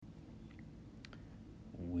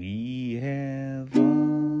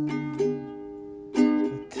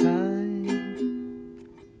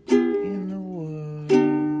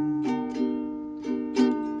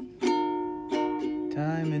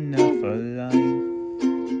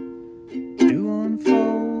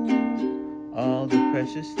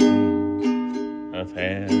precious thing earth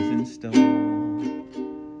has in store.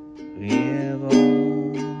 We have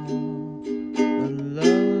all the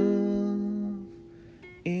love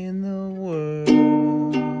in the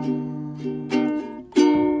world.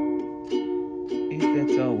 If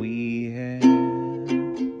that's all we have,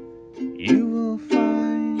 you will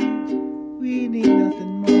find we need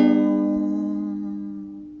nothing more.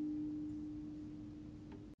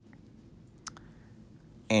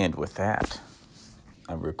 And with that,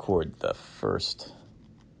 I record the first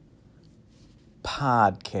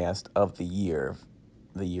podcast of the year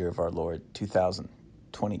of our Lord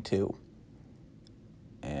 2022.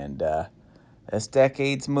 And this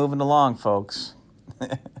decade's moving along, folks.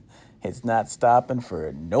 It's not stopping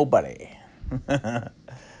for nobody.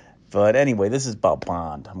 But anyway, this is about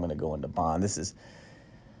Bond. I'm going to go into Bond. This is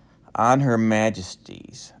on Her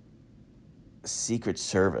Majesty's Secret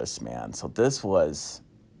Service, man. So this was...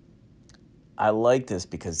 I like this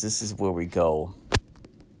because this is where we go.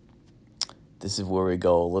 This is where we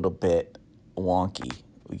go a little bit wonky.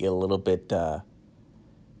 We get a little bit...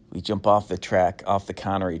 we jump off the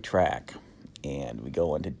Connery track, and we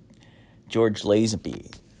go into George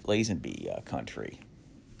Lazenby country.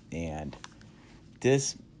 And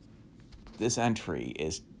this entry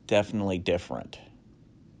is definitely different.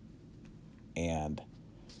 And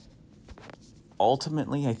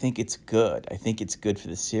ultimately, I think it's good. I think it's good for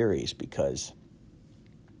the series because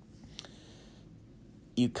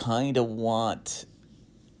you kind of want...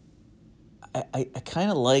 I kind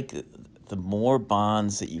of like the more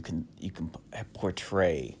Bonds that you can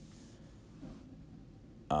portray,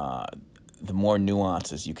 the more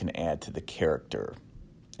nuances you can add to the character,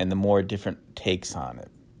 and the more different takes on it.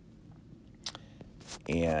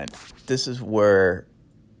 And this is where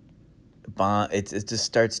Bond, it just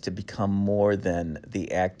starts to become more than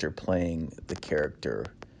the actor playing the character,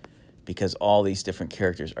 because all these different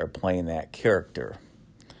characters are playing that character.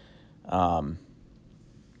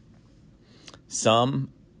 Some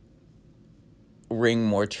ring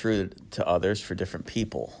more true to others for different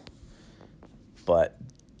people. But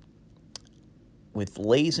with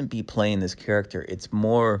Lazenby playing this character, it's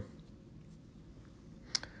more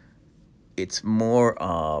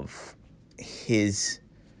of his...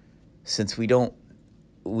 Since we haven't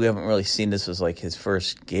really seen this as like his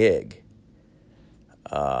first gig,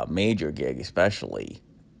 major gig, especially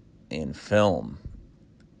in film,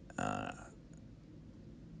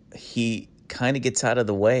 he kind of gets out of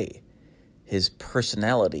the way. His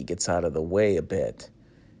personality gets out of the way a bit,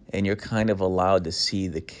 and you're kind of allowed to see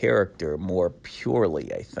the character more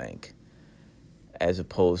purely, I think, as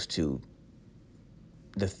opposed to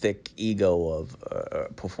the thick ego of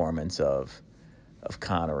performance of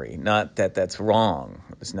Connery. Not that that's wrong.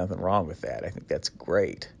 There's nothing wrong with that. I think that's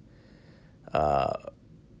great.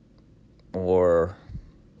 Or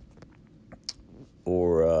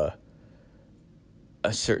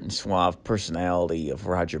a certain suave personality of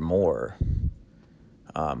Roger Moore.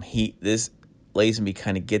 This Lazenby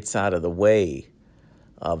kind of gets out of the way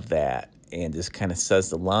of that and just kind of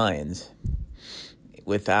says the lines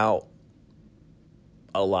without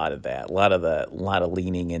a lot of that, a lot of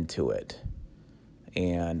leaning into it.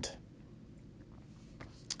 And,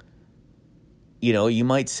 you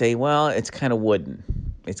might say, well, it's kind of wooden.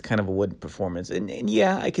 It's kind of a wooden performance. And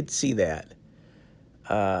yeah, I could see that.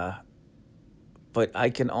 But I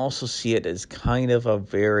can also see it as kind of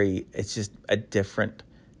it's just a different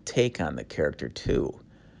take on the character too.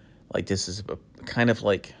 Like this is kind of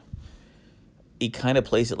like, he kind of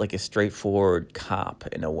plays it like a straightforward cop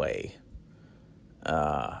in a way.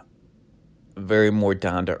 Very more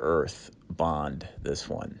down to earth Bond, this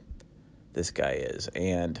guy is.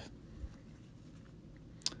 And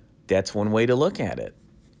that's one way to look at it.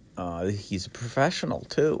 He's a professional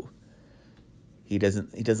too. He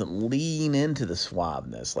doesn't lean into the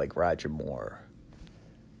suaveness like Roger Moore.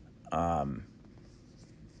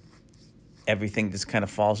 Everything just kind of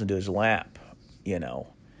falls into his lap,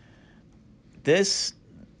 This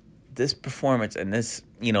performance and this,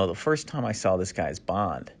 the first time I saw this guy's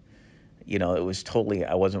Bond, it was totally,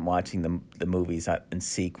 I wasn't watching the movies in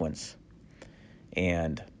sequence.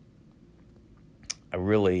 And I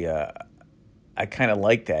really, I kind of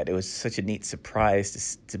liked that. It was such a neat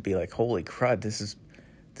surprise to be like, holy crud, this is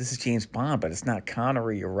James Bond, but it's not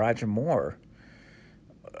Connery or Roger Moore.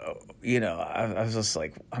 I was just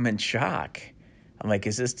like, I'm in shock. I'm like,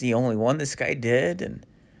 is this the only one this guy did? And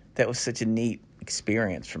that was such a neat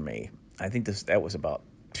experience for me. I think that was about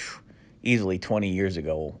easily 20 years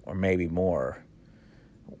ago, or maybe more,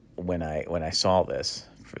 when I saw this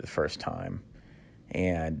for the first time.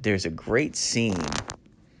 And there's a great scene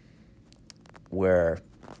where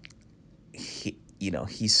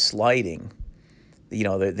he's sliding.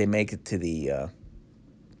 They make it to the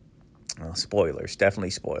well, spoilers,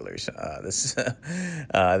 definitely spoilers.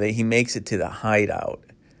 He makes it to the hideout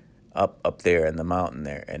up there in the mountain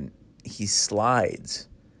there, and he slides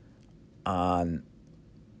on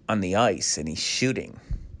the ice, and he's shooting.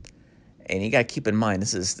 And you got to keep in mind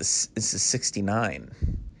this is '69,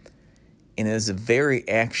 and it is a very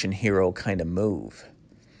action hero kind of move.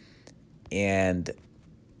 And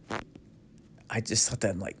I just thought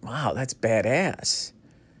that, I'm like, wow, that's badass.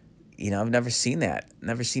 I've never seen that.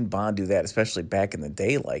 Never seen Bond do that, especially back in the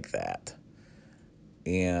day like that.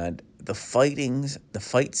 And the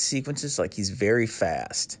fight sequences, like, he's very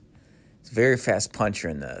fast. He's a very fast puncher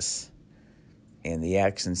in this. And the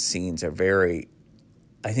action scenes are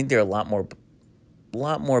I think they're a lot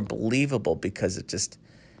more believable because it just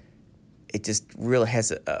really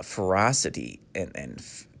has a ferocity and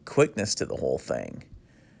quickness to the whole thing.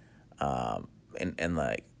 And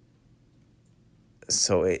like,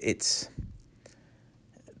 so it's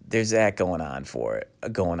there's that going on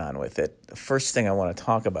with it. The first thing I want to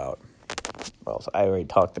talk about, well, I already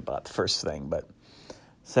talked about the first thing, but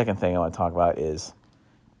second thing I want to talk about is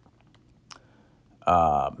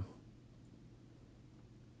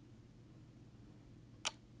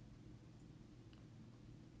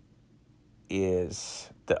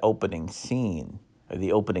the opening scene, or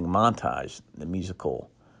the opening montage, the musical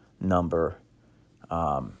number.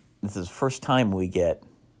 This is the first time we get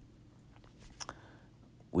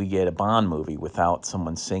a Bond movie without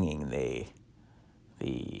someone singing the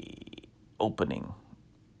opening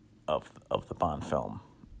of the Bond film,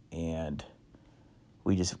 and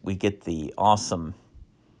we get the awesome.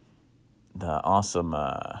 I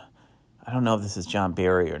don't know if this is John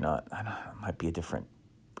Barry or not. I don't know, it might be a different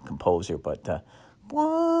composer, but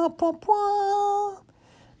wah, wah, wah,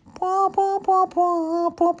 wah, wah, wah, wah,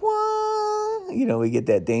 wah, wah. We get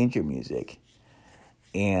that danger music,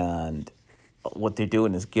 and what they're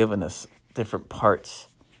doing is giving us different parts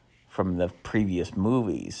from the previous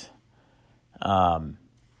movies, kind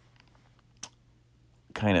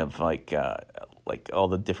of like all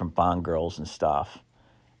the different Bond girls and stuff,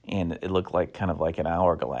 and it looked like kind of like an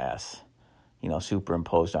hourglass,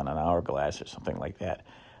 superimposed on an hourglass or something like that.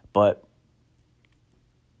 But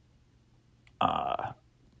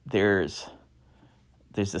there's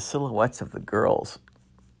the silhouettes of the girls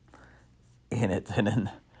in it, and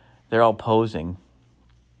then they're all posing,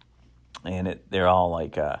 and they're all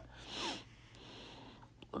like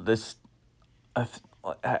this. I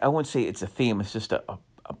wouldn't say it's a theme. It's just a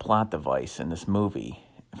plot device in this movie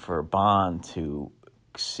for Bond to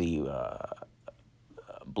see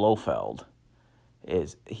Blofeld.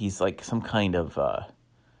 He's like some kind of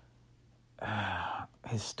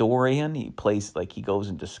historian. He plays like he goes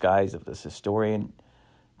in disguise of this historian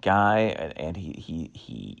guy, and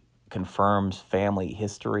he confirms family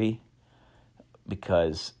history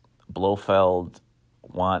because Blofeld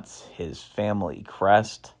wants his family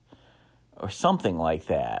crest or something like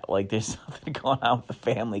that. Like, there's something going on with the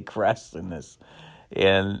family crest in this,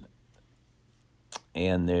 and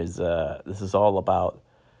there's this is all about,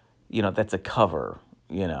 that's a cover,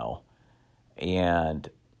 and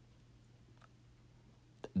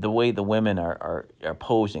the way the women are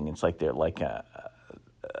posing, it's like they're like a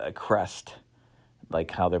crest, like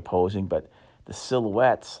how they're posing, but the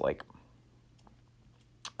silhouettes, like,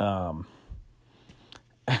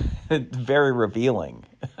 very revealing,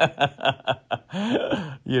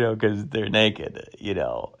 because they're naked,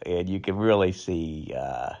 and you can really see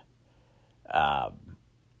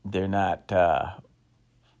they're not.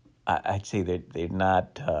 I'd say they're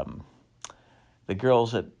not. The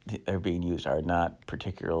girls that are being used are not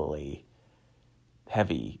particularly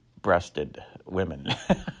heavy-breasted women,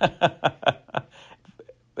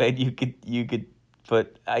 and you could,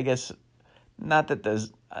 but I guess not that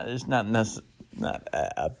there's not not.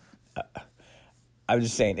 I'm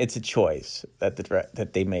just saying it's a choice that the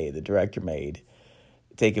director made.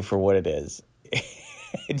 Take it for what it is,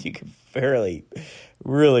 and you can really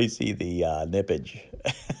see the nippage.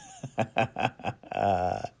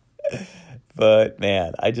 But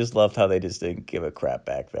man, I just loved how they just didn't give a crap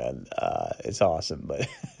back then. It's awesome, but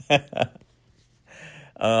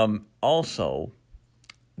also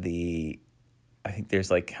I think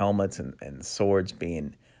there's like helmets and swords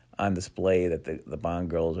being on display that the Bond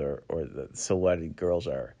girls or the silhouetted girls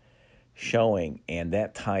are showing, and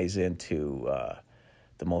that ties into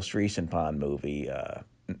the most recent Bond movie,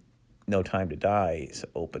 No Time to Die's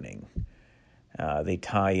opening. They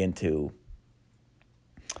tie into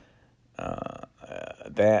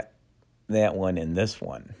that one and this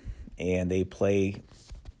one, and they play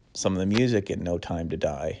some of the music in No Time to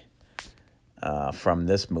Die. from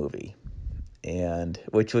this movie, and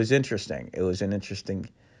which was interesting. It was an interesting.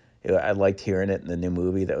 I liked hearing it in the new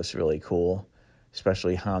movie. That was really cool,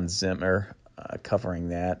 especially Hans Zimmer covering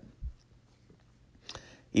that.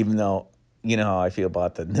 Even though you know how I feel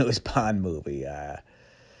about the newest Bond movie, I'm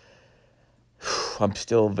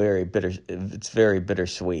still very bitter. It's very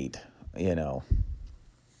bittersweet. You know,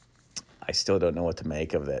 I still don't know what to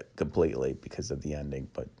make of it completely because of the ending.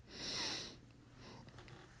 But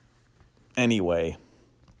anyway,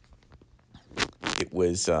 it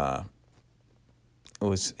was an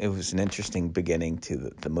interesting beginning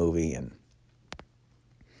to the movie, and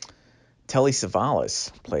Telly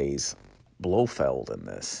Savalas plays Blofeld in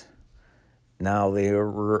this. Now they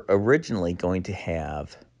were originally going to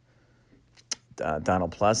have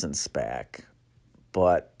Donald Pleasance back,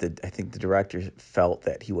 but I think the director felt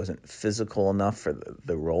that he wasn't physical enough for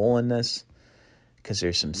the role in this because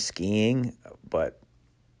there's some skiing, but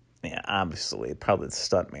yeah, obviously probably the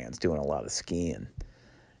stuntman's doing a lot of skiing.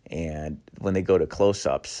 And when they go to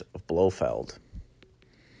close-ups of Blofeld,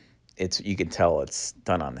 you can tell it's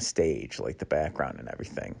done on the stage, like the background and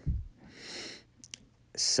everything.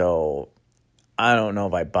 So I don't know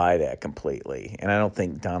if I buy that completely. And I don't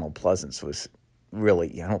think Donald Pleasance was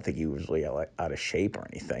really, I don't think he was really out of shape or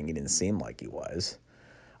anything. He didn't seem like he was.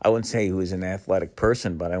 I wouldn't say he was an athletic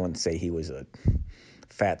person, but I wouldn't say he was a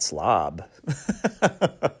fat slob.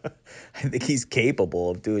 I think he's capable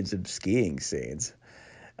of doing some skiing scenes.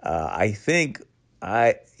 I think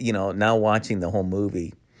now watching the whole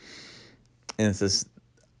movie, and this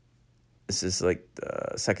is like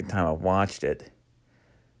the second time I've watched it,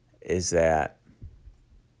 is that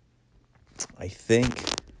I think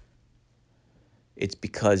it's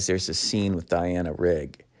because there's a scene with Diana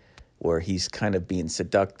Rigg where he's kind of being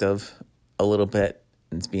seductive a little bit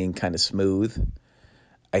and it's being kind of smooth.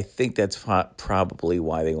 I think that's probably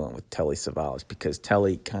why they went with Telly Savalas, because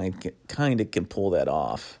Telly kind of can pull that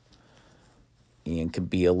off and can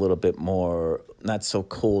be a little bit more, not so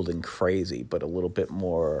cold and crazy, but a little bit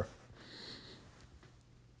more,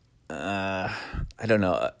 I don't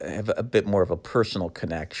know, have a bit more of a personal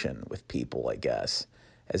connection with people, I guess,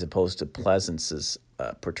 as opposed to Pleasance's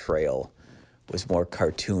portrayal was more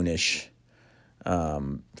cartoonish,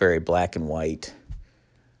 very black and white,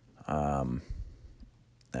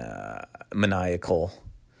 maniacal.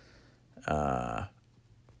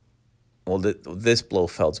 This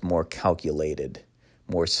Blofeld's more calculated,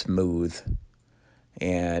 more smooth,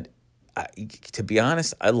 and to be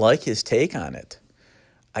honest, I like his take on it.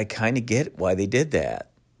 I kind of get why they did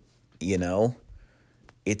that. You know,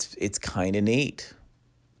 it's kind of neat.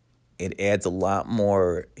 It adds a lot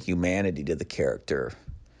more humanity to the character,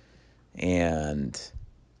 and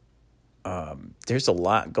there's a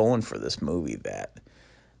lot going for this movie. That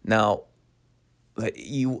now, once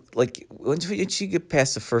you get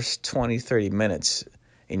past the first 20, 30 minutes,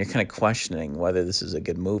 and you're kind of questioning whether this is a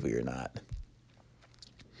good movie or not,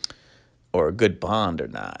 or a good Bond or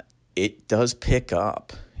not, it does pick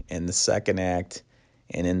up in the second act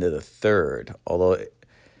and into the third. Although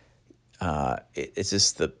it's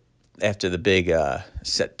just after the big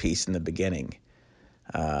set piece in the beginning,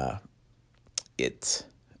 it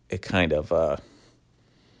kind of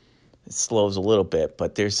it slows a little bit.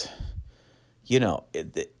 But there's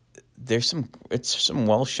some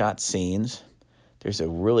well shot scenes. There's a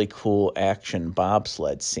really cool action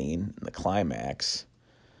bobsled scene in the climax.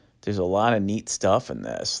 There's a lot of neat stuff in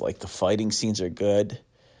this. Like the fighting scenes are good.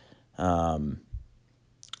 Although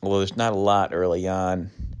there's not a lot early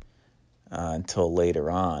on until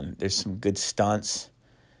later on. There's some good stunts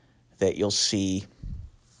that you'll see,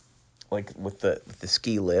 like with the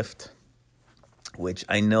ski lift, which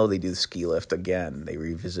I know they do the ski lift again. They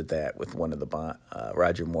revisit that with one of the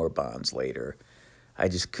Roger Moore Bonds later. I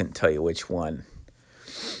just couldn't tell you which one.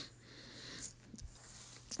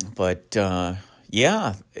 But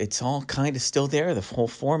yeah, it's all kind of still there, the whole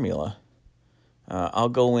formula. I'll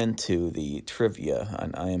go into the trivia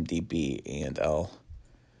on IMDb and I'll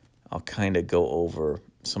kind of go over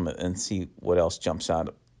some and see what else jumps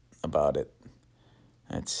out about it.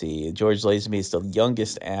 Let's see. George Lazenby is the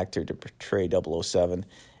youngest actor to portray 007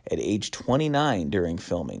 at age 29 during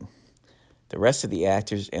filming. The rest of the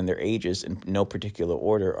actors and their ages in no particular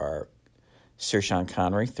order are Sir Sean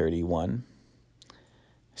Connery, 31.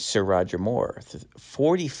 Sir Roger Moore,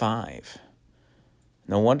 45.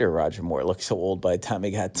 No wonder Roger Moore looked so old by the time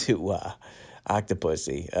he got to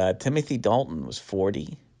Octopussy. Timothy Dalton was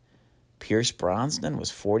 40. Pierce Brosnan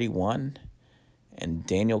was 41. And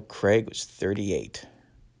Daniel Craig was 38.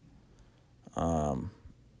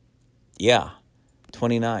 Yeah,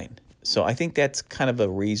 29. So I think that's kind of a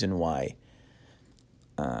reason why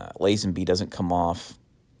Lazenby doesn't come off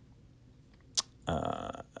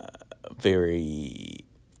very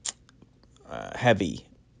heavy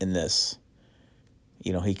in this.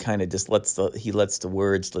 He kind of just lets the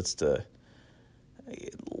words, lets the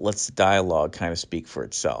dialogue kind of speak for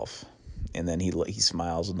itself, and then he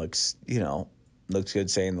smiles and looks good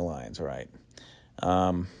saying the lines. Right.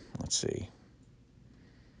 Let's see.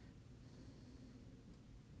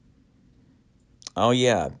 Oh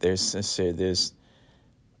yeah, there's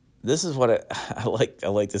this is what I like. I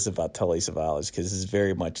like this about Telly Savalas because this is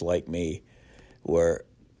very much like me, where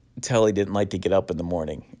Telly didn't like to get up in the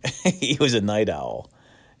morning. He was a night owl,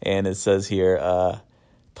 and it says here,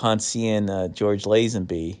 upon seeing George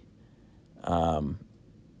Lazenby,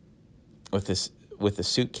 with a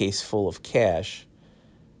suitcase full of cash,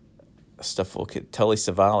 Telly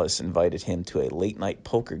Savalas invited him to a late night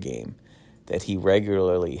poker game that he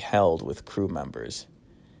regularly held with crew members,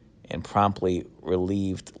 and promptly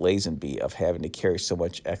relieved Lazenby of having to carry so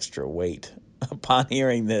much extra weight. Upon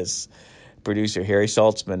hearing this, producer Harry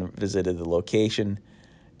Saltzman visited the location,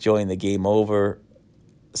 joined the game over.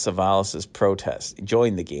 Savalas's protest,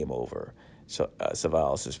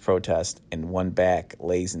 and won back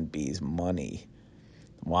Lazenby's money.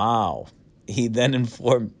 Wow. He then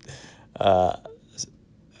informed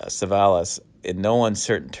Savalas in no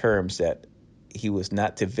uncertain terms that he was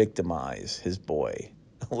not to victimize his boy,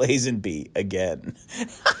 Lazenby, again.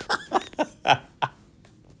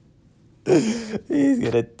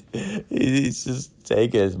 He's just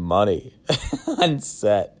taking his money on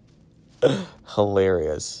set.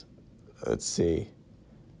 Hilarious. Let's see.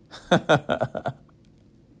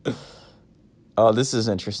 Oh, this is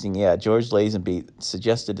interesting. Yeah, George Lazenby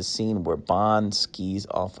suggested a scene where Bond skis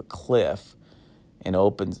off a cliff and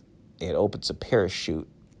opens a parachute.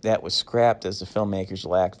 That was scrapped as the filmmakers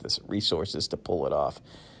lacked the resources to pull it off.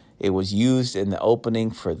 It was used in the opening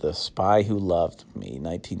for The Spy Who Loved Me,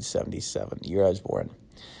 1977, year I was born.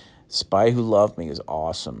 Spy Who Loved Me is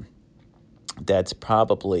awesome. That's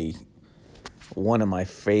probably one of my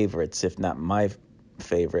favorites, if not my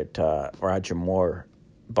favorite, Roger Moore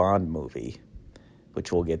Bond movie,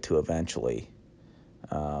 which we'll get to eventually.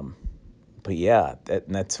 But yeah,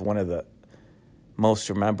 that's one of the most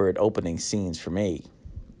remembered opening scenes for me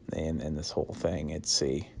in this whole thing.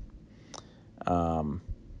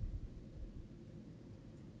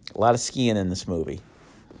 A lot of skiing in this movie.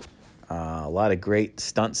 A lot of great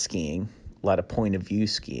stunt skiing, a lot of point of view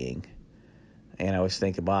skiing. And I was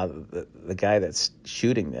thinking, wow, the guy that's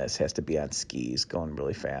shooting this has to be on skis going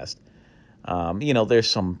really fast. There's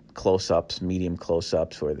some close-ups, medium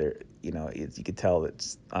close-ups where you could tell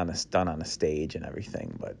it's done on a stage and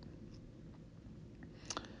everything. But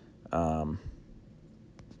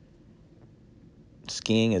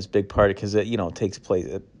skiing is a big part because it takes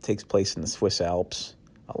place in the Swiss Alps.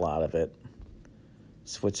 A lot of it,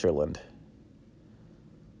 Switzerland.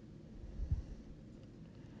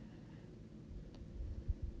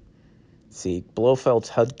 See, Blofeld's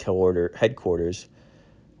headquarters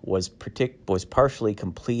was partially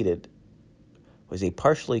completed. Was a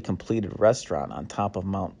partially completed restaurant on top of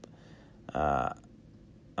Mount. I'm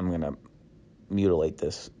gonna mutilate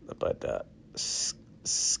this, but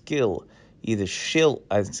Skill, either Shil.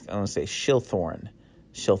 I'm gonna say Shilthorn.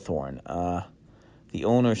 The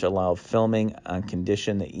owners allowed filming on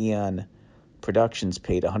condition that Eon Productions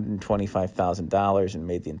paid $125,000 and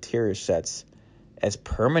made the interior sets as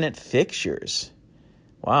permanent fixtures.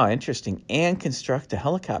 Wow, interesting. And construct a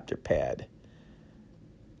helicopter pad.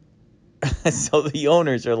 So the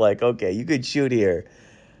owners are like, okay, you could shoot here,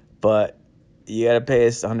 but you got to pay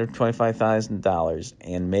us $125,000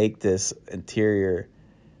 and make this interior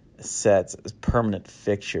sets as permanent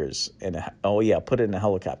fixtures. And put it in a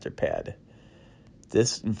helicopter pad.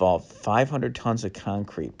 This involved 500 tons of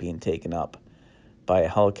concrete being taken up by a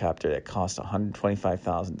helicopter that cost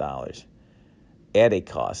 $125,000 at a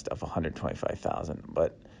cost of $125,000.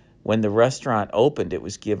 But when the restaurant opened, it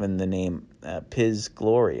was given the name Piz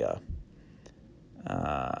Gloria,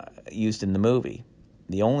 used in the movie.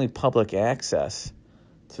 The only public access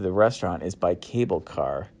to the restaurant is by cable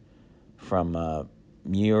car from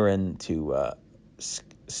Murin to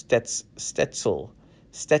Stetzelberg.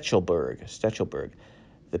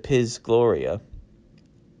 The Piz Gloria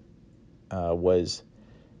was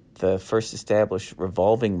the first established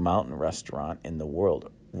revolving mountain restaurant in the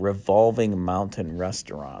world. Revolving mountain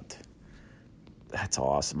restaurant. That's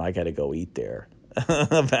awesome. I got to go eat there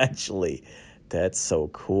eventually. That's so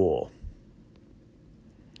cool.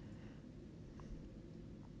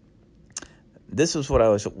 This was what I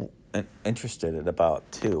was interested in about,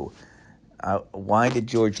 too. Why did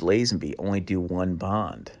George Lazenby only do one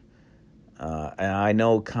Bond? And I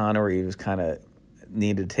know Connery was kind of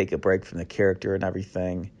needed to take a break from the character and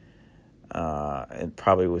everything, and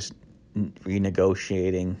probably was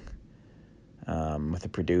renegotiating with the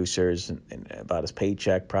producers and about his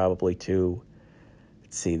paycheck probably too.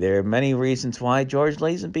 Let's see, there are many reasons why George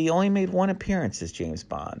Lazenby only made one appearance as James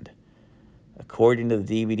Bond. According to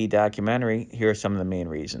the DVD documentary, here are some of the main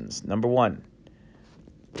reasons. Number one,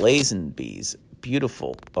 Lazenby's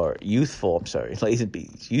youthful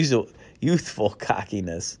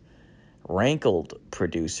cockiness rankled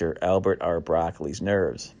producer Albert R. Broccoli's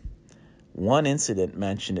nerves. One incident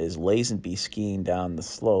mentioned is Lazenby skiing down the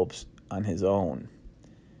slopes on his own,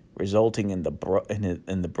 resulting in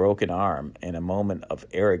the broken arm and a moment of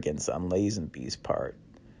arrogance on Lazenby's part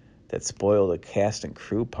that spoiled a cast and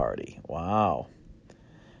crew party. Wow.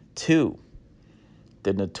 2.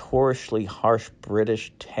 The notoriously harsh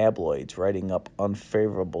British tabloids writing up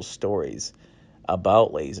unfavorable stories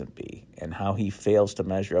about Lazenby and how he fails to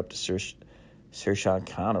measure up to Sir Sean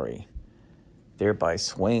Connery, thereby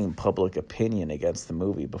swaying public opinion against the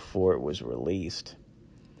movie before it was released.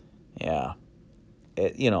 Yeah.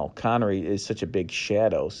 Connery is such a big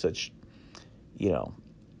shadow,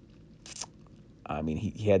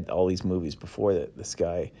 he had all these movies before this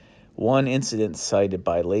guy. One incident cited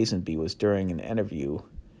by Lazenby was during an interview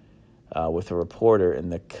with a reporter in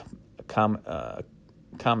the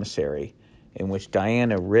commissary, in which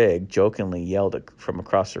Diana Rigg jokingly yelled from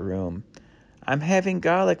across the room, "I'm having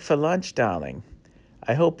garlic for lunch, darling.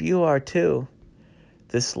 I hope you are too."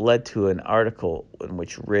 This led to an article in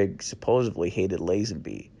which Rigg supposedly hated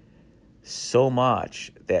Lazenby so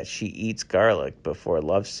much that she eats garlic before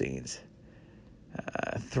love scenes.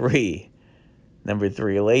 3. Number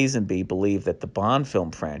 3, Lazenby believed that the Bond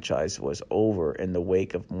film franchise was over in the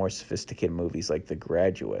wake of more sophisticated movies like The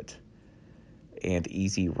Graduate and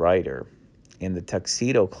Easy Rider, and the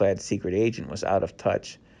tuxedo-clad secret agent was out of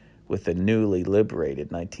touch with the newly liberated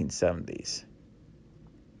 1970s.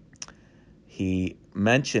 He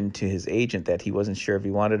mentioned to his agent that he wasn't sure if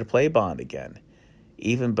he wanted to play Bond again,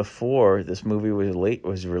 even before this movie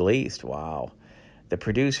was released. Wow. The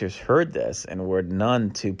producers heard this and were none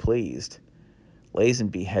too pleased.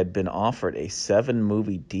 Lazenby had been offered a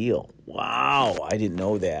 7-movie deal. Wow, I didn't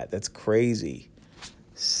know that. That's crazy.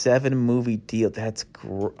 7-movie deal. That's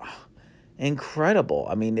incredible.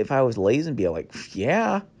 I mean, if I was Lazenby, I'm like,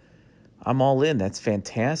 yeah, I'm all in. That's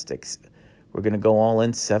fantastic. We're going to go all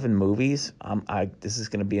in 7 movies. This is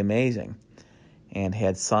going to be amazing. And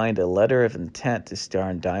had signed a letter of intent to star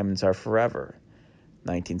in Diamonds Are Forever,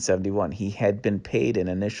 1971. He had been paid an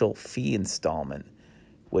initial fee installment,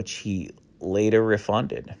 which he later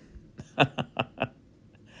refunded.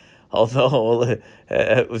 Although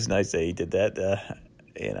it was nice that he did that,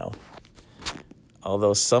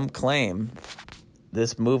 Although some claim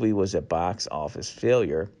this movie was a box office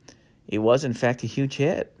failure, it was in fact a huge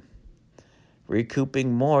hit,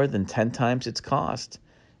 recouping more than 10 times its cost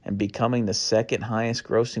and becoming the second highest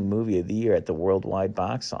grossing movie of the year at the worldwide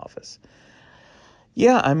box office.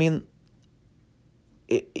 Yeah, I mean,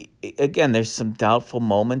 again, there's some doubtful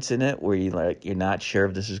moments in it where you're not sure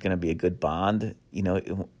if this is going to be a good Bond.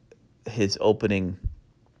 His opening,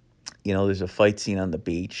 there's a fight scene on the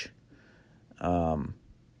beach,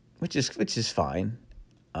 which is fine.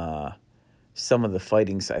 Some of the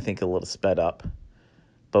fighting's, I think, a little sped up.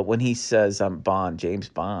 But when he says, "I'm Bond, James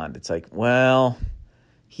Bond," it's like, well,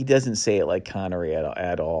 he doesn't say it like Connery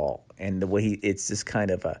at all. And the way it's just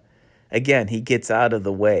kind of again, he gets out of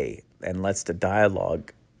the way and lets the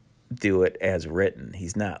dialogue do it as written.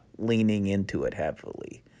 He's not leaning into it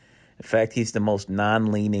heavily. In fact, he's the most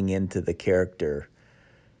non-leaning into the character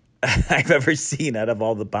I've ever seen out of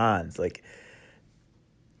all the Bonds. Like,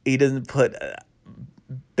 he doesn't put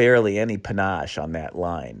barely any panache on that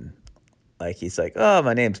line. Like, he's like, "Oh,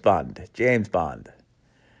 my name's Bond, James Bond."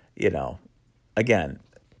 Again,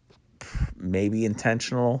 maybe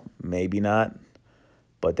intentional, maybe not,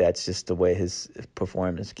 but that's just the way his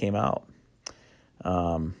performance came out.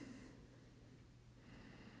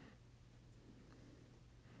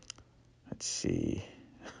 Let's see.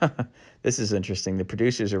 This is interesting. The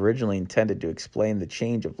producers originally intended to explain the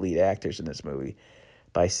change of lead actors in this movie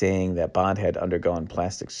by saying that Bond had undergone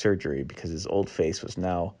plastic surgery because his old face was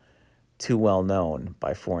now too well known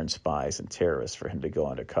by foreign spies and terrorists for him to go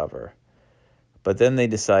undercover. But then they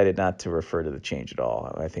decided not to refer to the change at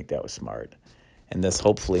all. I think that was smart. And this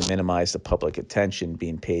hopefully minimized the public attention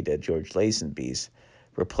being paid to George Lazenby's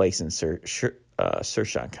replacing Sir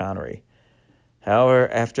Sean Connery.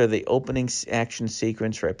 However, after the opening action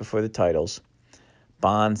sequence right before the titles,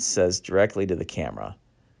 Bond says directly to the camera,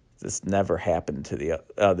 "This never happened to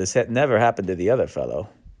the other fellow."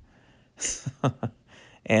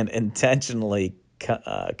 and intentionally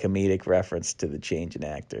comedic reference to the change in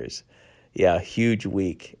actors. Yeah, huge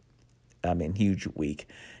week. I mean, huge week,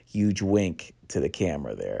 huge wink to the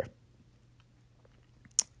camera there.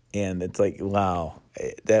 And it's like, wow,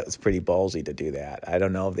 that was pretty ballsy to do that. I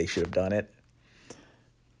don't know if they should have done it.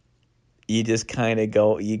 You just kind of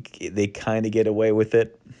go, they kind of get away with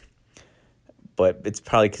it, but it's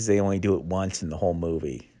probably because they only do it once in the whole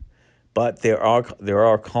movie. But there are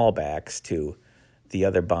callbacks to the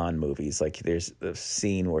other Bond movies. Like there's a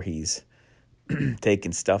scene where he's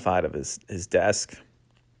taking stuff out of his desk,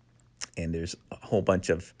 and there's a whole bunch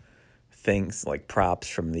of things like props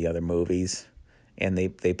from the other movies, and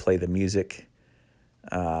they play the music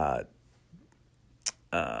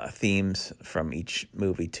themes from each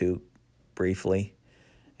movie too, briefly,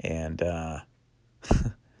 and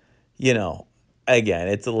you know, again,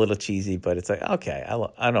 it's a little cheesy, but it's like okay,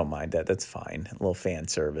 I don't mind that. That's fine. A little fan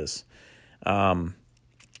service. One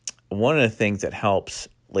of the things that helps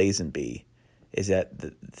Lazenby is that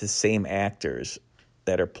the same actors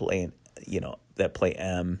that are playing, that play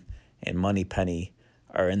M and Moneypenny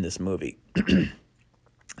are in this movie.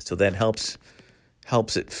 So that helps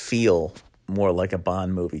it feel more like a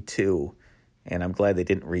Bond movie too. And I'm glad they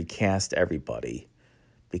didn't recast everybody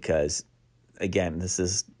because, again, this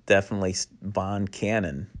is definitely Bond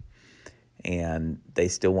canon, and they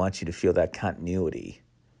still want you to feel that continuity.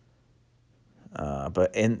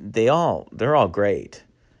 And they're all great.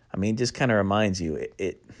 I mean, it just kind of reminds you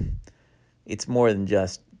it's more than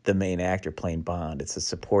just the main actor playing Bond. It's a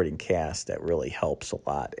supporting cast that really helps a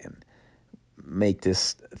lot and make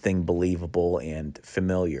this thing believable and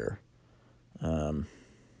familiar.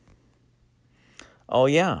 Oh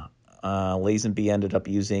yeah, Lazenby ended up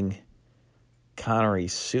using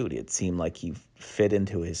Connery's suit. It seemed like he fit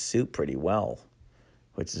into his suit pretty well,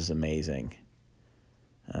 which is amazing.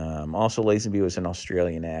 Also, Lazenby was an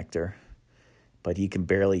Australian actor, but he can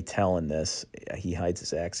barely tell in this. He hides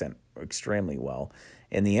his accent extremely well.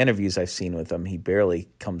 In the interviews I've seen with him, he barely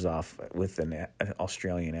comes off with an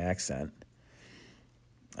Australian accent.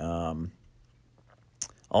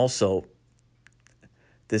 Also,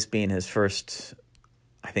 this being his first,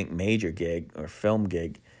 I think, major gig or film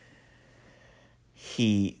gig,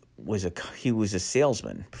 he was a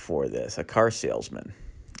salesman before this, a car salesman,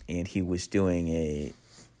 and he was doing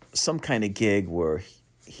some kind of gig where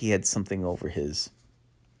he had something over his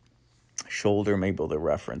shoulder. Maybe they'll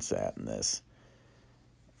reference that in this.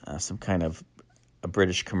 Some kind of a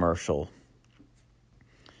British commercial.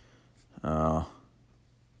 Oh,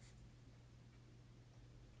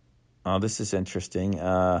 this is interesting.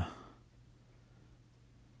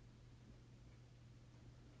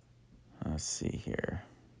 Let's see here.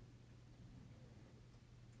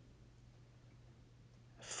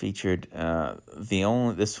 Featured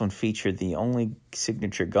this one featured the only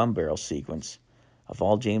signature gun barrel sequence of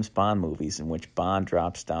all James Bond movies in which Bond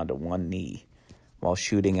drops down to one knee while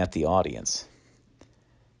shooting at the audience.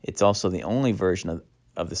 It's also the only version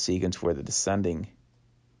of the sequence where the descending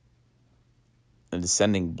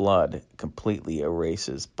blood completely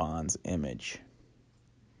erases Bond's image.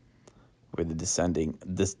 Where the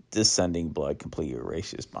descending blood completely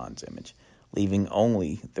erases Bond's image, leaving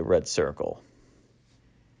only the red circle.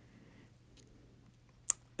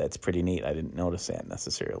 That's pretty neat. I didn't notice that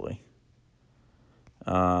necessarily.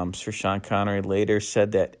 Sir Sean Connery later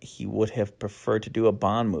said that he would have preferred to do a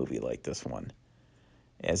Bond movie like this one,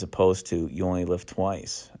 as opposed to You Only Live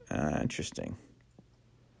Twice. Interesting.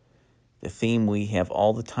 The theme We Have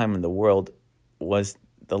All the Time in the World was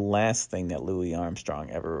the last thing that Louis Armstrong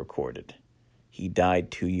ever recorded. He died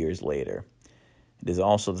 2 years later. It is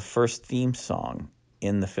also the first theme song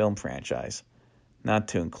in the film franchise, not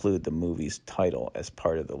to include the movie's title as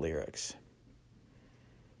part of the lyrics.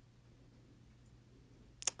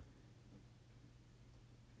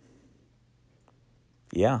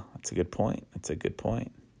 Yeah, that's a good point.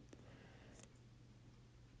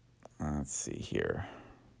 Let's see here.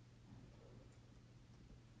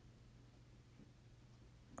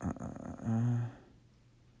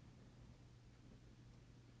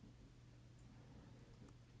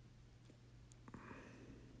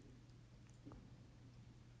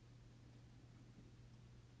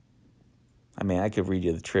 I mean, I could read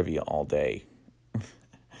you the trivia all day.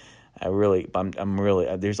 I'm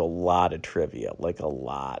really, there's a lot of trivia, like a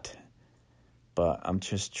lot. But I'm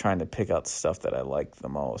just trying to pick out stuff that I like the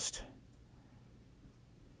most.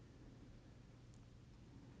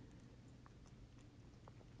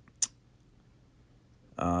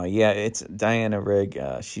 Yeah, it's Diana Rigg.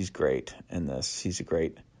 She's great in this. She's a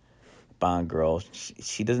great Bond girl.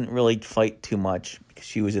 She doesn't really fight too much because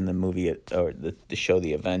she was in the movie or the show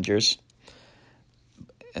The Avengers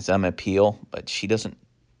as Emma Peel, but she doesn't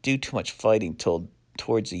do too much fighting till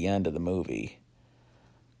towards the end of the movie.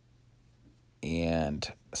 And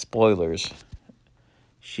spoilers,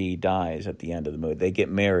 she dies at the end of the movie. They get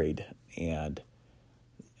married, and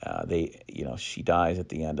she dies at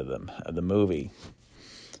the end of the movie.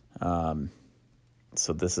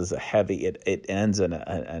 So this is a heavy. It ends on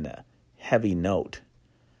a heavy note,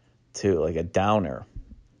 too, like a downer.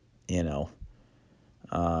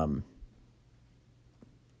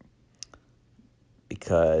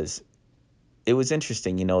 Because it was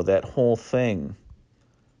interesting, that whole thing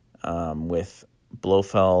with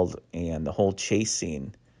Blofeld and the whole chase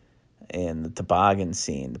scene and the toboggan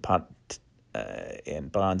scene,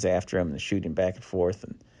 and Bond's after him and shooting back and forth,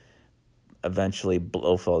 and eventually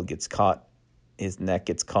Blofeld gets caught. His neck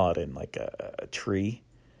gets caught in like a tree,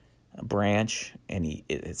 a branch, and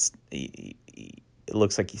it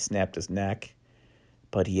looks like he snapped his neck,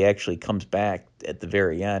 but he actually comes back at the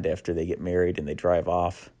very end after they get married and they drive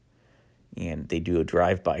off, and they do a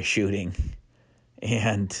drive-by shooting,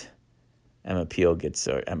 and Diana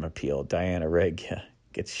Rigg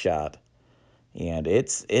gets shot, and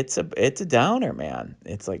it's a downer, man.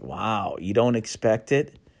 It's like, wow, you don't expect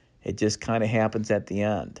it. It just kind of happens at the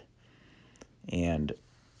end, and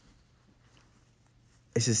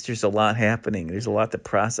it's just there's a lot happening. There's a lot to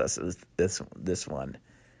process this one.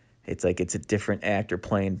 It's like it's a different actor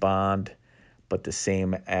playing Bond, but the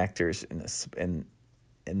same actors in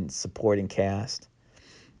supporting cast.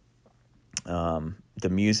 The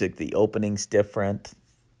music, the opening's different.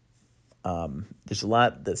 There's a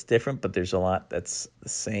lot that's different, but there's a lot that's the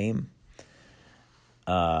same.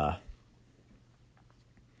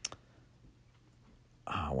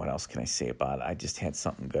 What else can I say about it? I just had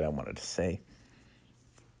something good I wanted to say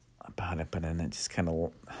about it, but then it just kind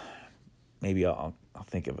of, maybe I'll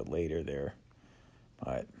think of it later there.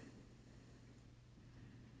 But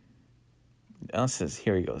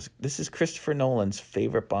here he goes. This is Christopher Nolan's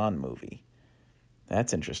favorite Bond movie.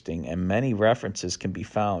 That's interesting, and many references can be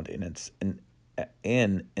found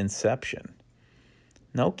in Inception.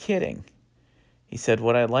 No kidding. He said,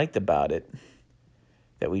 what I liked about it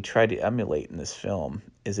that we tried to emulate in this film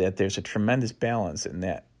is that there's a tremendous balance in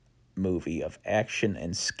that movie of action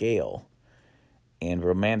and scale and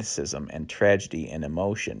romanticism and tragedy and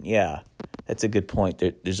emotion. Yeah, that's a good point.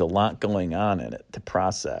 There's a lot going on in it to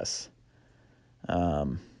process.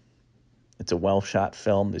 It's a well-shot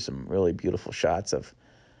film. There's some really beautiful shots of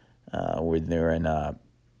where they're in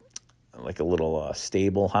like a little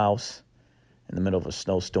stable house in the middle of a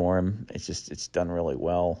snowstorm. It's done really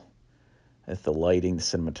well. With the lighting, the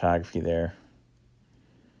cinematography there.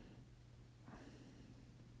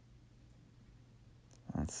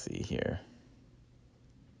 Let's see here.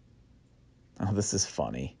 Oh, this is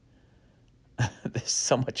funny. There's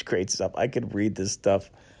so much great stuff. I could read this stuff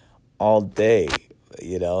all day.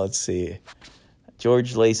 Let's see.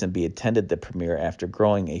 George Lazenby attended the premiere after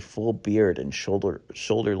growing a full beard and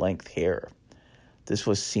shoulder-length hair. This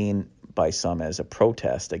was seen by some as a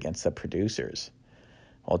protest against the producers,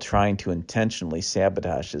 while trying to intentionally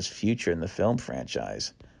sabotage his future in the film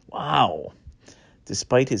franchise. Wow.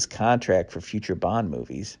 Despite his contract for future Bond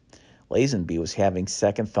movies, Lazenby was having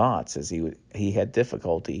second thoughts as he had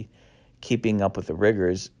difficulty keeping up with the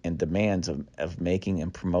rigors and demands of making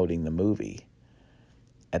and promoting the movie.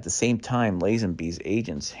 At the same time, Lazenby's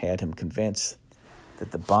agents had him convinced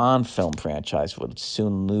that the Bond film franchise would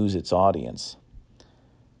soon lose its audience.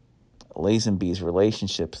 Lazenby's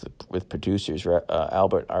relationships with producers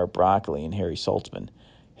Albert R. Broccoli and Harry Saltzman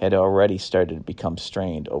had already started to become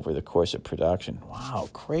strained over the course of production. Wow,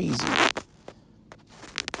 crazy.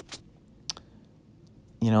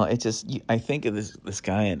 I think of this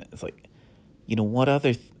guy, and it's like, what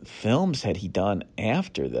other films had he done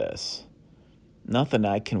after this? Nothing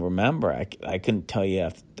I can remember. I couldn't tell you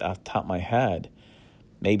off the top of my head.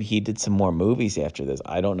 Maybe he did some more movies after this.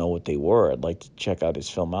 I don't know what they were. I'd like to check out his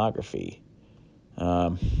filmography.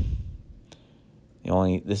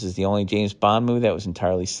 This is the only James Bond movie that was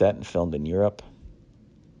entirely set and filmed in Europe.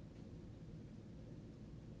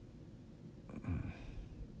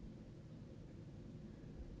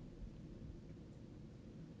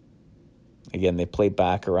 Again, they play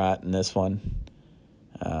Baccarat in this one,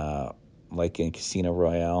 like in Casino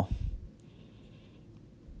Royale.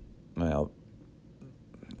 Well,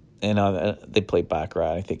 and they play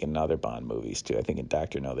Baccarat, I think, in other Bond movies, too. I think in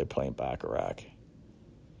Dr. No, they're playing Baccarat. It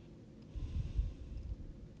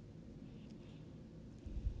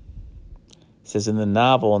says, in the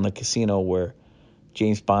novel, in the casino where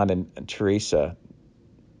James Bond and Teresa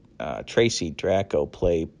Tracy Draco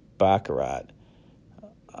play Baccarat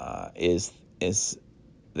is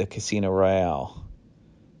the Casino Royale,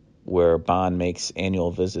 where Bond makes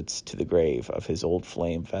annual visits to the grave of his old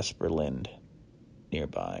flame Vesper Lind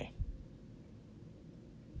nearby,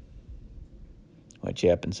 which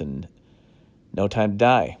happens in No Time to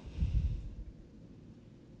Die.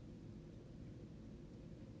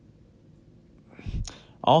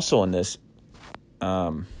 Also in this,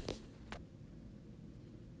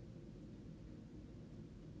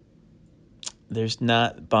 there's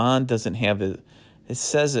not, Bond doesn't have it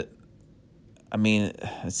says it, I mean,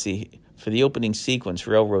 let's see, for the opening sequence,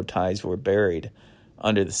 railroad ties were buried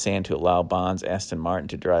under the sand to allow Bond's Aston Martin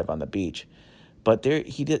to drive on the beach. But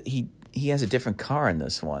he has a different car in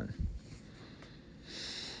this one.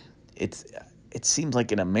 It seems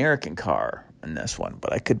like an American car in this one,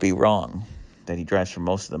 but I could be wrong, that he drives for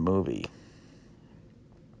most of the movie.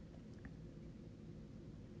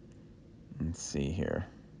 Let's see here.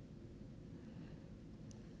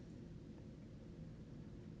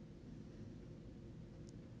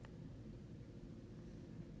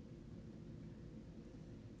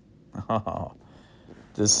 Oh,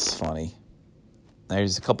 this is funny.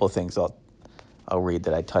 There's a couple of things I'll read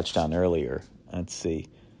that I touched on earlier. Let's see.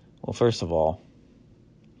 Well, first of all,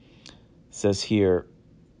 it says here,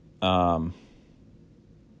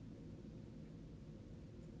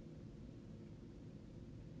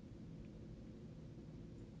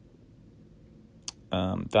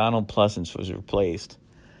 Donald Pleasance was replaced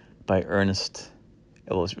by Ernest.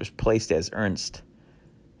 It was replaced as Ernst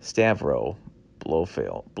Stavro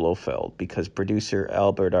Blofeld because producer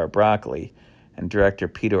Albert R. Broccoli and director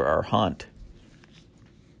Peter R. Hunt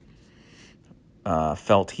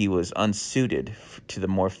felt he was unsuited to the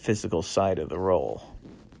more physical side of the role.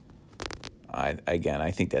 I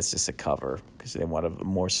think that's just a cover because they wanted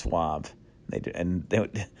more suave. They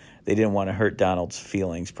didn't want to hurt Donald's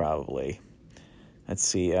feelings, probably. Let's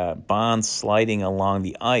see. Bond sliding along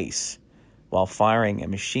the ice while firing a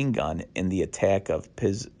machine gun in the attack of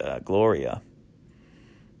Piz Gloria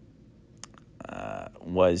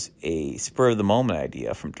was a spur-of-the-moment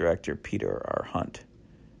idea from director Peter R. Hunt.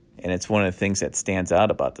 And it's one of the things that stands out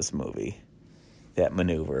about this movie, that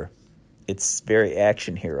maneuver. It's very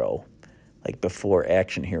action hero, like before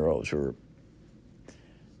action heroes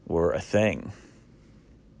were a thing.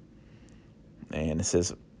 And it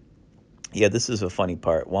says, yeah, this is a funny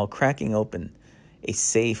part. While cracking open a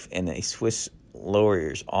safe in a Swiss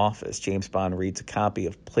lawyer's office, James Bond reads a copy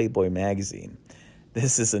of Playboy magazine.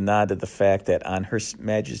 This is a nod to the fact that On Her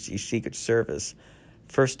Majesty's Secret Service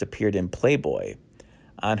first appeared in Playboy.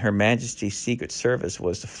 On Her Majesty's Secret Service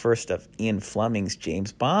was the first of Ian Fleming's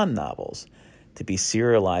James Bond novels to be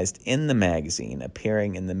serialized in the magazine,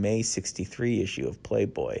 appearing in the May 1963 issue of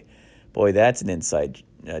Playboy. Boy, that's an inside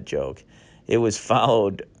joke. It was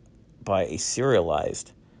followed by a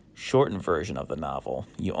serialized, shortened version of the novel,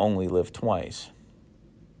 You Only Live Twice,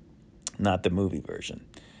 not the movie version,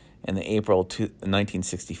 in the April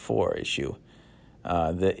 1964 issue.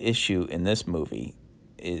 The issue in this movie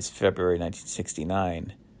is February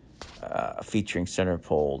 1969, featuring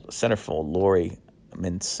centerfold Laurie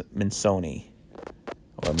Minconi,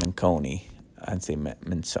 or Minconi. I'd say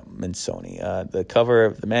Minconi. The cover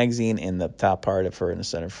of the magazine and the top part of her in the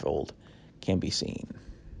centerfold can be seen.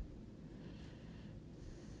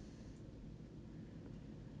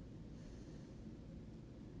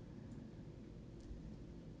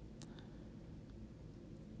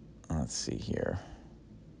 Let's see here.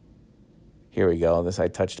 Here we go. I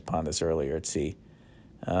touched upon this earlier. Let's see.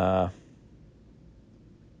 The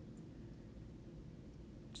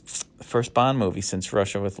first Bond movie since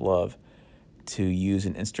Russia with Love to use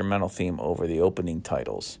an instrumental theme over the opening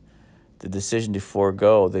titles. The decision to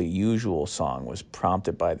forego the usual song was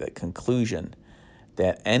prompted by the conclusion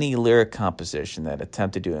that any lyric composition that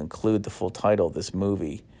attempted to include the full title of this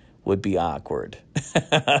movie would be awkward.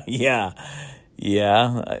 Yeah,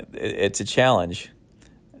 it's a challenge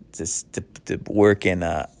to work in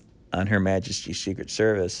On Her Majesty's Secret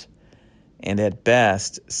Service, and at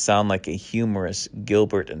best sound like a humorous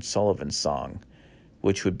Gilbert and Sullivan song,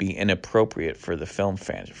 which would be inappropriate for the film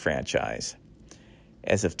franchise.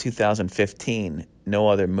 As of 2015, no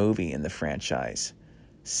other movie in the franchise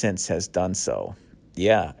since has done so.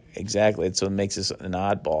 Yeah, exactly. So it makes us an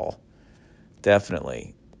oddball.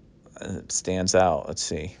 Definitely. It stands out. Let's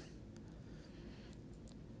see.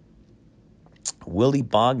 Willy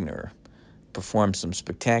Bogner performed some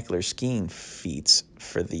spectacular skiing feats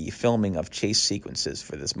for the filming of chase sequences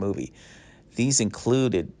for this movie. These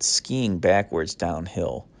included skiing backwards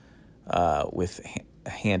downhill with a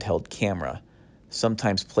handheld camera,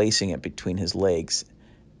 sometimes placing it between his legs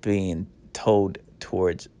being towed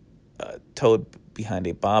behind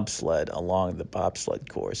a bobsled along the bobsled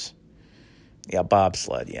course. Yeah,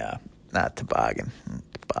 bobsled, yeah. Not toboggan.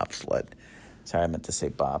 Bobsled. Sorry, I meant to say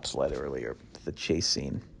bobsled earlier. The chase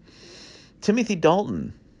scene. Timothy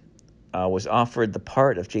Dalton was offered the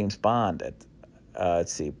part of James Bond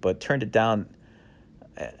but turned it down,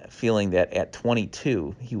 feeling that at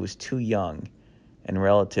 22 he was too young and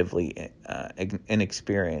relatively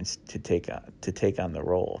inexperienced to take on the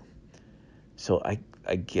role. So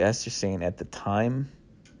I guess you're saying at the time,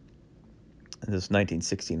 this was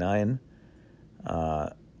 1969.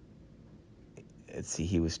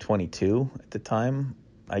 He was 22 at the time.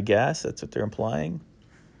 I guess that's what they're implying.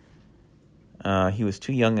 He was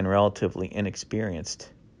too young and relatively inexperienced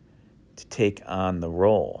to take on the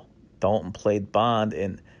role. Dalton played Bond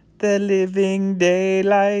in The Living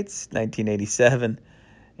Daylights, 1987,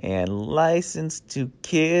 and License to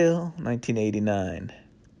Kill, 1989.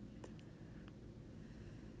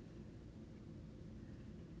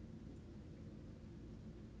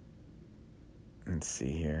 Let's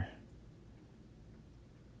see here.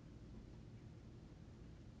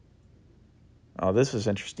 Oh, this was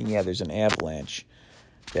interesting. Yeah, there's an avalanche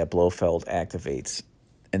that Blofeld activates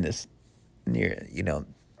in this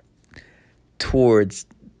towards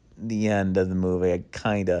the end of the movie,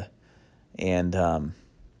 kind of. And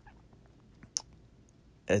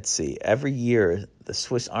let's see. Every year, the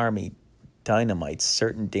Swiss Army dynamites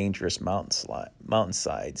certain dangerous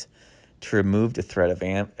mountainsides to remove the threat of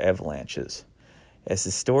avalanches. As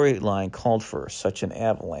the storyline called for such an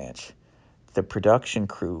avalanche, the production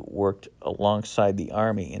crew worked alongside the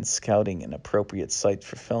Army in scouting an appropriate site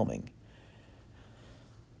for filming.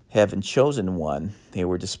 Having chosen one, they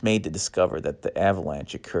were dismayed to discover that the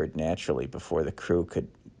avalanche occurred naturally before the crew could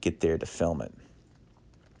get there to film it.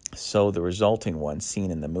 So the resulting one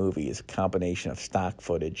seen in the movie is a combination of stock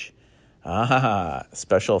footage,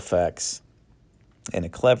 special effects, and a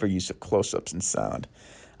clever use of close-ups and sound.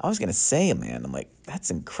 I was going to say, man, I'm like,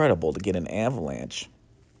 that's incredible to get an avalanche,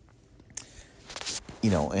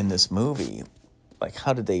 in this movie. Like,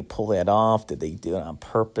 how did they pull that off? Did they do it on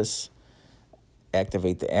purpose?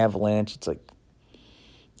 Activate the avalanche? It's like,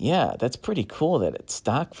 yeah, that's pretty cool that it's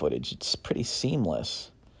stock footage. It's pretty seamless.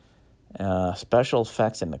 Special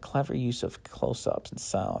effects and the clever use of close-ups and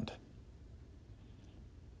sound.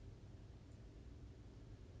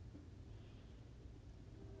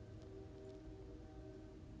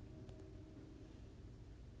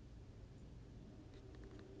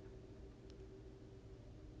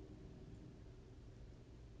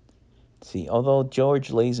 See, although George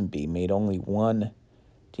Lazenby made only one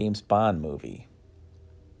James Bond movie,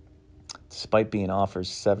 despite being offered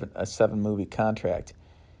a seven-movie contract,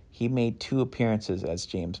 he made 2 appearances as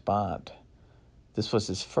James Bond. This was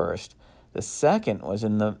his first. The second was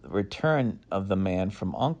in The Return of the Man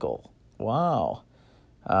from U.N.C.L.E. Wow.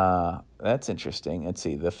 That's interesting. Let's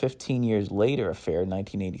see. The 15 Years Later affair,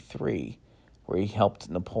 1983, where he helped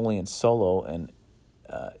Napoleon Solo and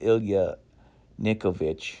Ilya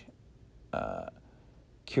Nikovich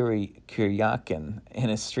Kuryakin in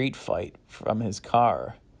a street fight from his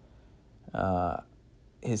car.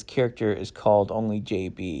 His character is called only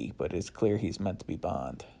JB, but it's clear he's meant to be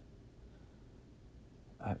Bond.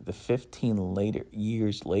 The 15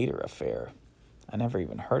 years later affair. I never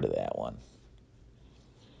even heard of that one.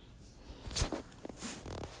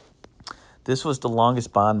 This was the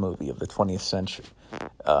longest Bond movie of the 20th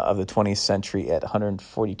century at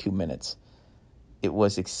 142 minutes. It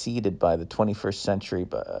was exceeded by the 21st century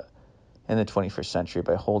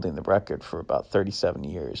by holding the record for about 37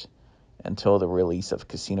 years until the release of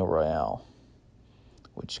Casino Royale,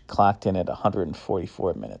 which clocked in at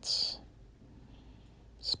 144 minutes.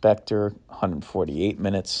 Spectre, 148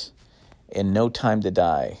 minutes. And No Time to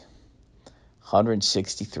Die,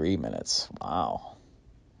 163 minutes. Wow.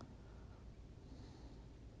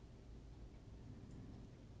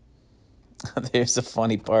 There's a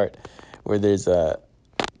funny part where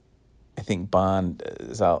I think Bond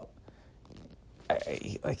is out.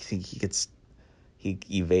 I think he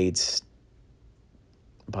evades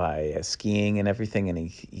by skiing and everything, and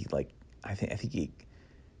he I think he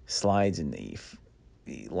slides and he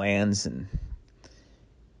lands and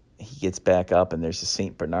he gets back up, and there's a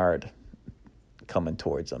Saint Bernard coming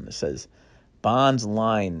towards him. It says, Bond's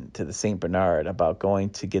line to the Saint Bernard about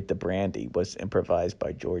going to get the brandy was improvised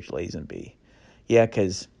by George Lazenby. Yeah,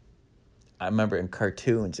 because I remember in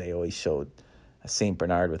cartoons they always showed a Saint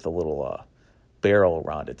Bernard with a little barrel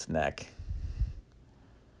around its neck.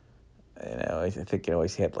 I think it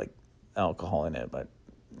always had like alcohol in it, but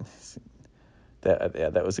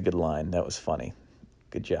that was a good line. That was funny.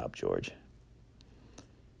 Good job, George.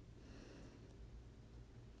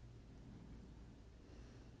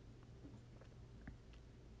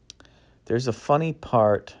 There's a funny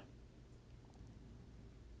part.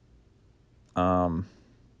 Um,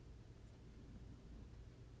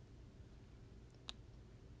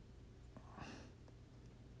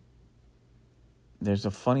 there's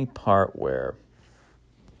a funny part where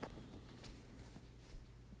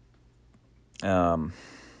um,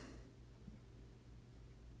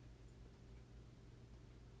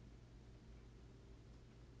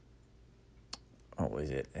 what was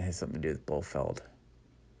it? It has something to do with Blofeld.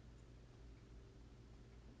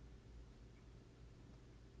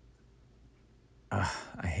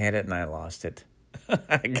 I had it and I lost it.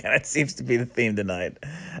 Again, it seems to be the theme tonight.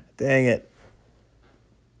 Dang it.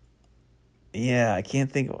 Yeah, I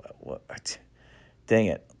can't think of what. Dang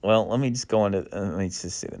it. Well, let me just go into. Let me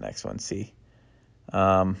just see the next one. See.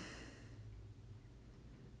 Um,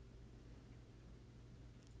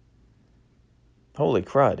 Holy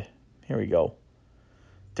crud. Here we go.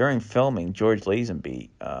 During filming, George Lazenby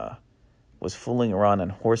was fooling around on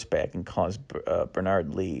horseback and caused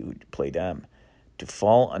Bernard Lee, who played M, to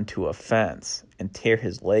fall onto a fence and tear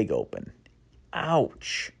his leg open.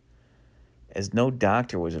 Ouch. As no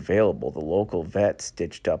doctor was available, the local vet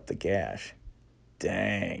stitched up the gash.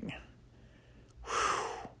 Dang.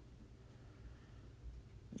 Whew.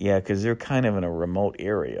 Yeah, because they're kind of in a remote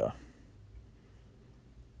area.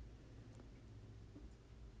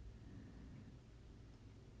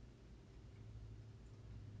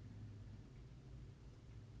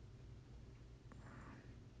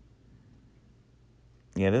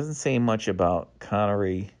 Yeah, it doesn't say much about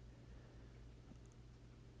Connery,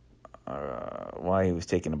 why he was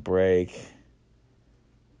taking a break.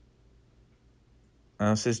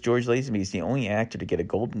 It says George Lazenby is the only actor to get a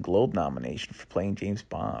Golden Globe nomination for playing James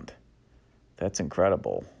Bond. That's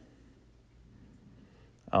incredible.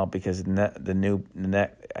 Because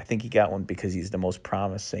I think he got one because he's the most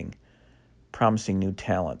promising new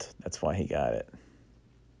talent. That's why he got it.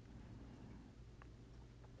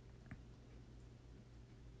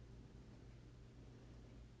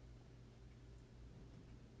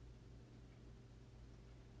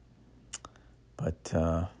 But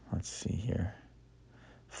let's see here.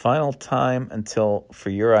 Final time until For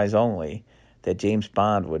Your Eyes Only that James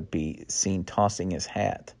Bond would be seen tossing his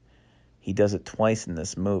hat. He does it twice in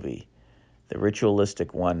this movie. The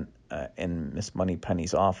ritualistic one in Miss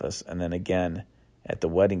Moneypenny's office, and then again at the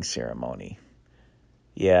wedding ceremony.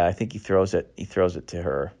 Yeah, I think he throws it to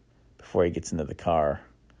her before he gets into the car.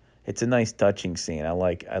 It's a nice touching scene. I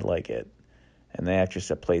like it. And the actress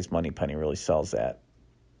that plays Moneypenny really sells that.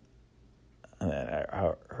 And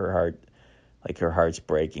her heart, like her heart's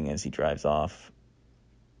breaking as he drives off,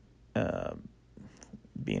 uh,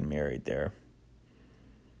 being married there.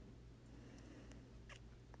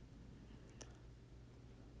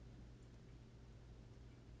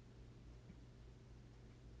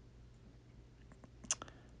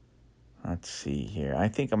 Let's see here. I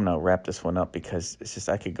think I'm going to wrap this one up because it's just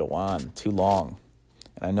I could go on too long.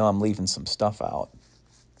 And I know I'm leaving some stuff out.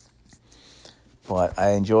 But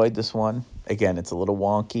I enjoyed this one. Again, it's a little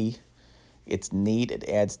wonky. It's neat. It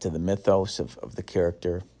adds to the mythos of the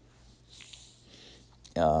character.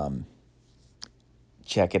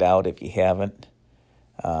 Check it out if you haven't.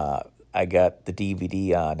 I got the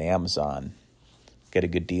DVD on Amazon. Got a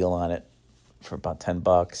good deal on it for about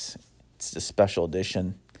 $10. It's a special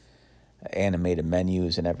edition, animated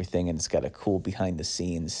menus and everything, and it's got a cool behind the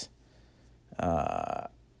scenes,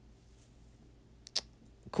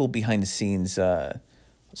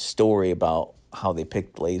 story about how they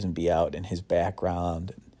picked Lazenby out and his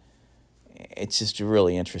background. It's just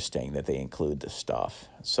really interesting that they include this stuff.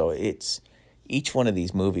 So it's each one of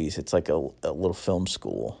these movies. It's like a little film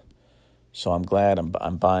school. So I'm glad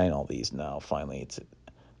I'm buying all these now. Finally,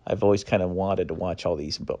 I've always kind of wanted to watch all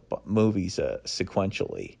these movies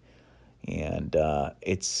sequentially, and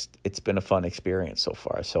it's been a fun experience so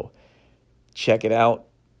far. So check it out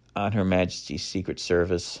on Her Majesty's Secret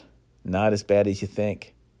Service. Not as bad as you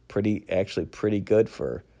think. Pretty good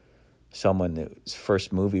for someone's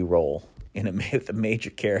first movie role in with a major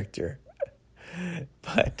character.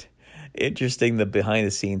 But interesting, the behind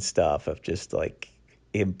the scenes stuff of just like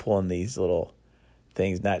him pulling these little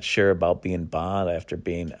things, not sure about being Bond after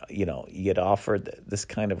being, you get offered this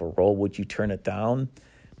kind of a role. Would you turn it down?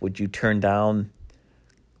 Would you turn down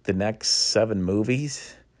the next 7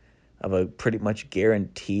 movies of a pretty much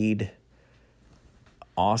guaranteed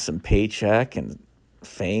awesome paycheck and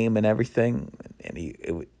fame and everything?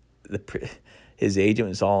 And his agent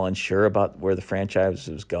was all unsure about where the franchise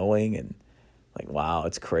was going, and like, wow,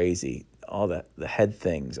 it's crazy. All the head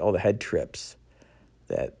things, all the head trips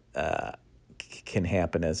that can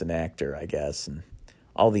happen as an actor, I guess, and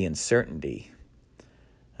all the uncertainty.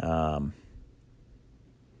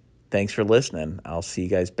 thanks for listening. I'll see you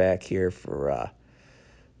guys back here for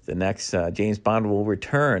the next James Bond will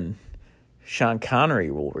return. Sean Connery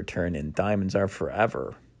will return in Diamonds Are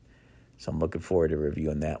Forever. So I'm looking forward to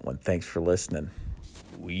reviewing that one. Thanks for listening.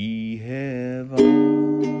 We have all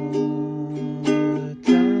the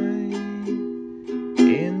time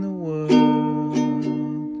in the world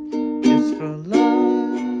just for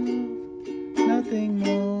love, nothing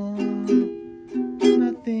more,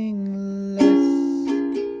 nothing less,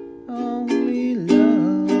 only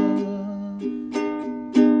love.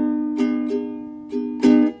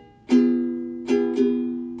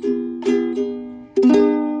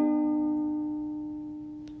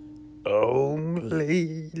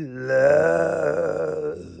 Only love.